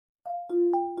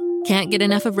Can't get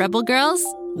enough of Rebel Girls?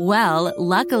 Well,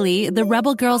 luckily, the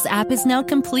Rebel Girls app is now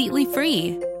completely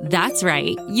free. That's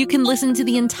right. You can listen to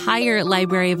the entire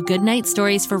library of goodnight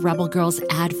stories for Rebel Girls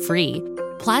ad-free.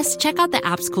 Plus, check out the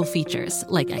app's cool features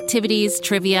like activities,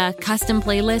 trivia, custom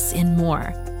playlists, and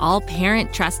more. All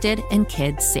parent-trusted and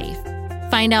kids-safe.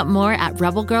 Find out more at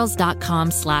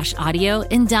rebelgirls.com/audio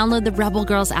and download the Rebel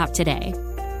Girls app today.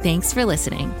 Thanks for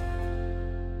listening.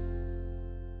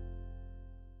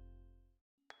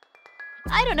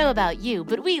 I don't know about you,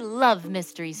 but we love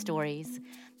mystery stories.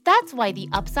 That's why The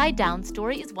Upside Down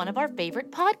Story is one of our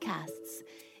favorite podcasts.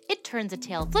 It turns a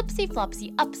tale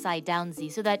flipsy-flopsy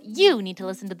upside-downsy so that you need to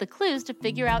listen to the clues to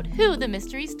figure out who the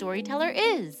mystery storyteller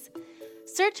is.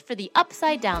 Search for The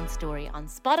Upside Down Story on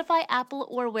Spotify, Apple,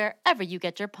 or wherever you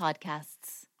get your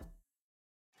podcasts.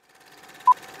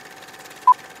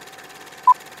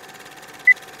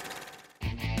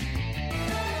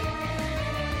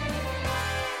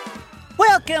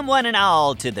 Welcome, one and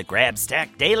all, to the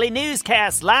Grabstack Daily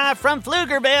Newscast, live from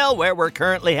Pflugerville, where we're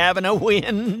currently having a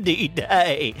windy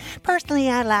day. Personally,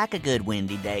 I like a good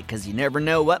windy day, because you never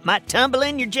know what might tumble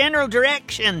in your general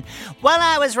direction. While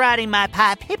I was riding my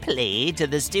pipe hippily to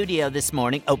the studio this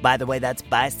morning, oh, by the way, that's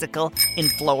bicycle in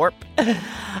Florp,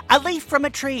 a leaf from a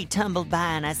tree tumbled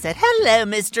by, and I said, "Hello,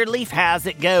 Mr. Leaf, how's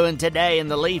it going today?"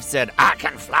 And the leaf said, "I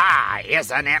can fly,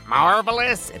 isn't it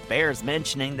marvelous?" It bears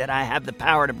mentioning that I have the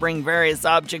power to bring various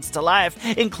objects to life,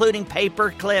 including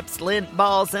paper clips, lint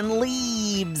balls, and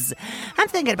leaves. I'm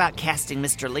thinking about casting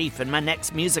Mr. Leaf in my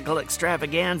next musical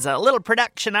extravaganza, a little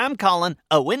production I'm calling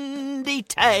A Windy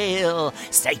Tale.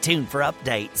 Stay tuned for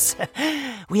updates.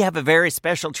 We have a very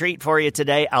special treat for you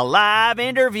today, a live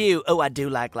interview. Oh, I do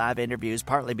like live interviews,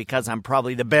 partly because I'm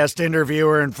probably the best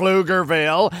interviewer in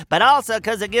Pflugerville, but also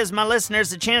because it gives my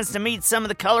listeners a chance to meet some of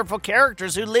the colorful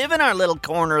characters who live in our little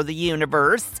corner of the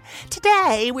universe.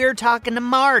 Today, we're talking to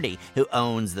Marty, who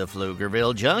owns the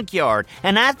Pflugerville junkyard,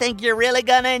 and I think you're really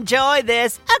gonna enjoy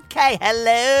this. Okay,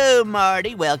 hello,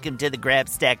 Marty. Welcome to the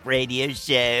Grabstack radio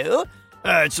show.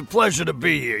 It's a pleasure to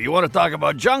be here. You want to talk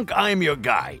about junk? I'm your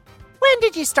guy. When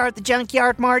did you start the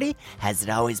junkyard, Marty? Has it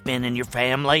always been in your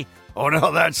family? Oh,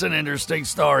 no, that's an interesting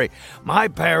story. My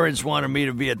parents wanted me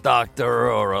to be a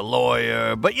doctor or a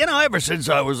lawyer, but, ever since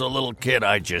I was a little kid,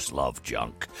 I just loved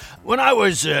junk. When I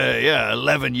was,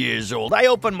 11 years old, I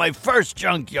opened my first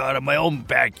junkyard in my own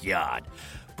backyard.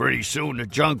 Pretty soon, the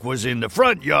junk was in the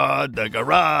front yard, the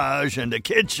garage, and the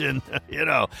kitchen.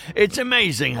 It's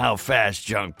amazing how fast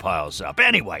junk piles up.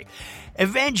 Anyway,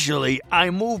 eventually, I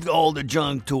moved all the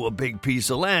junk to a big piece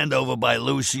of land over by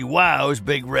Lucy Wow's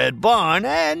big red barn,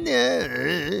 and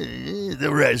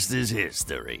the rest is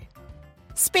history.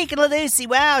 Speaking of Lucy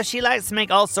Wow, she likes to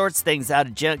make all sorts of things out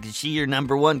of junk. Is she your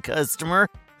number one customer?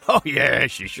 Oh, yeah,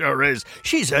 she sure is.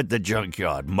 She's at the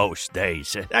junkyard most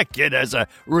days. That kid has a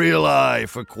real eye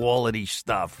for quality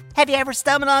stuff. Have you ever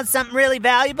stumbled on something really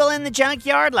valuable in the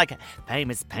junkyard, like a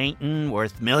famous painting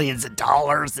worth millions of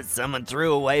dollars that someone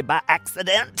threw away by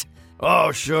accident?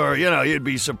 Oh, sure. You'd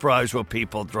be surprised what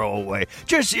people throw away.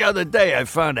 Just the other day, I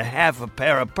found a half a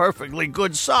pair of perfectly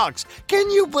good socks.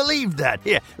 Can you believe that?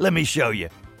 Here, let me show you.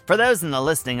 For those in the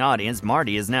listening audience,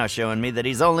 Marty is now showing me that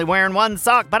he's only wearing one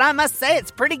sock, but I must say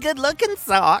it's a pretty good-looking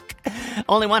sock.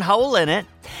 Only one hole in it.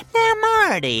 Now,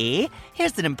 Marty,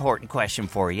 here's an important question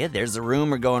for you. There's a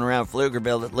rumor going around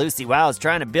Pflugerville that Lucy Wow is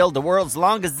trying to build the world's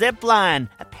longest zip line.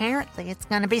 Apparently, it's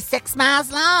going to be 6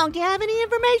 miles long. Do you have any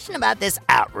information about this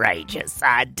outrageous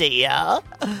idea?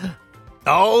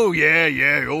 Oh,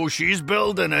 yeah. Oh, she's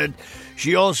building it.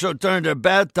 She also turned her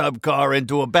bathtub car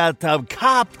into a bathtub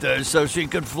copter so she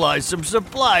could fly some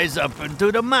supplies up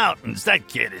into the mountains. That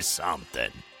kid is something.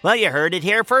 Well, you heard it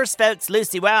here first, folks.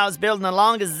 Lucy Wow is building the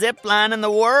longest zip line in the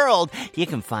world. You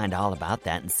can find all about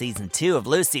that in Season 2 of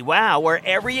Lucy Wow,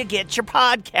 wherever you get your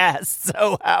podcasts.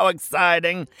 So how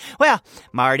exciting. Well,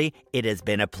 Marty, it has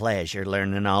been a pleasure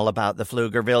learning all about the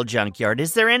Pflugerville junkyard.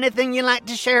 Is there anything you'd like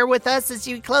to share with us as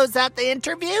you close out the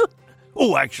interview?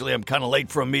 Oh, actually, I'm kind of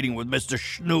late for a meeting with Mr.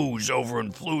 Snooze over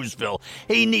in Pflugerville.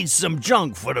 He needs some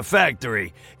junk for the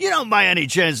factory. You don't by any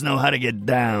chance know how to get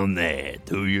down there,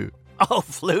 do you? Oh,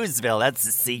 Pflugerville, that's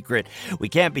the secret. We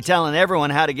can't be telling everyone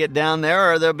how to get down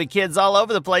there or there'll be kids all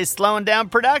over the place slowing down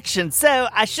production. So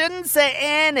I shouldn't say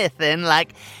anything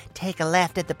like, take a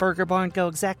left at the burger barn, go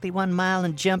exactly 1 mile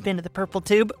and jump into the purple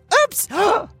tube. Oops!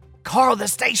 Carl, the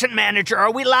station manager,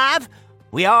 are we live?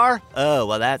 We are? Oh,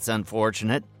 well, that's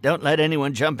unfortunate. Don't let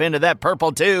anyone jump into that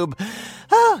purple tube.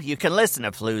 Oh, you can listen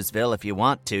to Pflugerville if you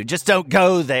want to. Just don't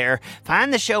go there.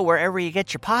 Find the show wherever you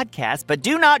get your podcast, but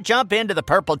do not jump into the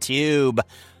purple tube.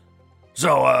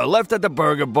 So, left at the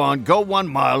burger barn, go 1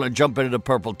 mile and jump into the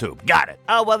purple tube. Got it.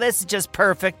 Oh, well, this is just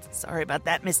perfect. Sorry about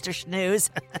that, Mr. Schnooze.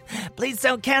 Please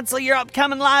don't cancel your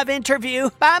upcoming live interview.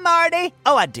 Bye, Marty.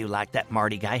 Oh, I do like that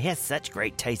Marty guy. He has such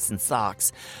great taste in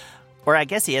socks. Or I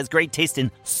guess he has great taste in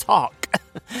sock,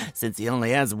 since he only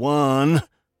has one.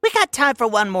 We got time for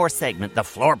one more segment, the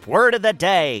Florp word of the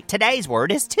day. Today's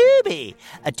word is tubie.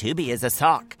 A tubie is a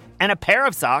sock, and a pair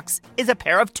of socks is a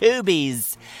pair of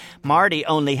tubies. Marty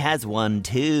only has one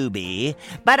tubie,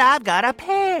 but I've got a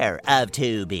pair of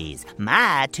tubies.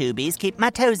 My tubies keep my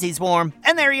toesies warm,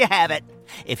 and there you have it.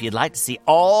 If you'd like to see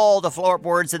all the Florp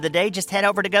words of the day, just head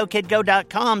over to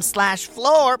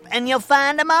GoKidGo.com/Florp and you'll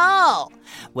find them all.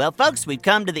 Well, folks, we've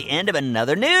come to the end of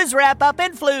another news wrap-up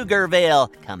in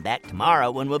Pflugerville. Come back tomorrow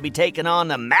when we'll be taking on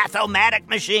the Math-O-Matic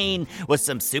machine with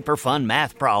some super fun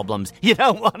math problems. You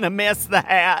don't want to miss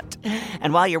that.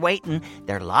 And while you're waiting,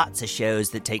 there are lots of shows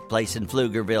that take place in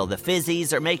Pflugerville. The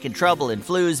Fizzies are making trouble in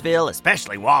Fluesville,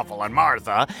 especially Waffle and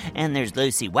Martha. And there's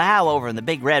Lucy Wow over in the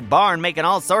Big Red Barn making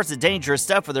all sorts of dangerous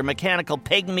stuff with her mechanical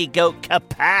pygmy goat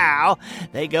Kapow.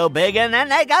 They go big and then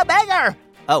they go bigger.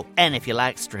 Oh, and if you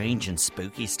like strange and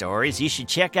spooky stories, you should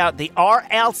check out the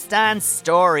R.L. Stein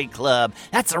Story Club.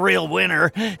 That's a real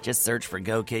winner. Just search for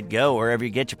Go Kid Go wherever you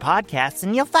get your podcasts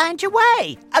and you'll find your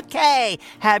way. Okay,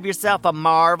 have yourself a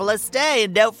marvelous day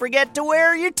and don't forget to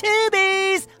wear your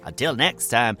tubies. Until next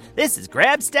time, this is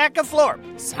Grabstack of Florp,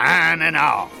 signing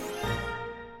off.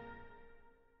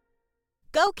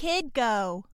 Go Kid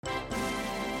Go.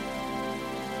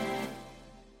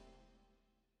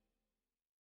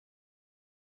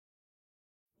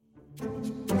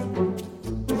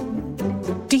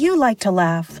 Do you like to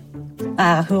laugh?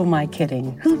 Who am I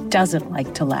kidding? Who doesn't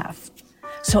like to laugh?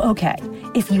 So, okay,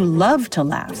 if you love to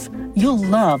laugh, you'll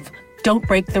love Don't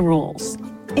Break the Rules.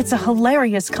 It's a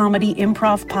hilarious comedy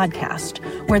improv podcast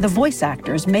where the voice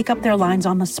actors make up their lines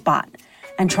on the spot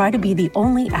and try to be the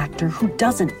only actor who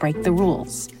doesn't break the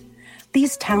rules.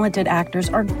 These talented actors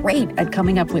are great at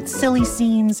coming up with silly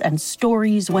scenes and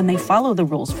stories when they follow the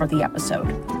rules for the episode.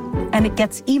 And it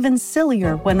gets even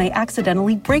sillier when they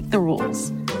accidentally break the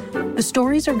rules. The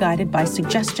stories are guided by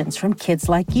suggestions from kids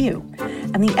like you,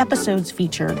 and the episodes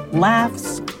feature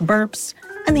laughs, burps,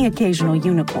 and the occasional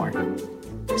unicorn.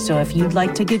 So if you'd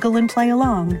like to giggle and play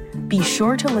along, be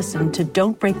sure to listen to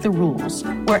Don't Break the Rules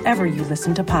wherever you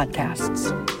listen to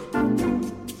podcasts.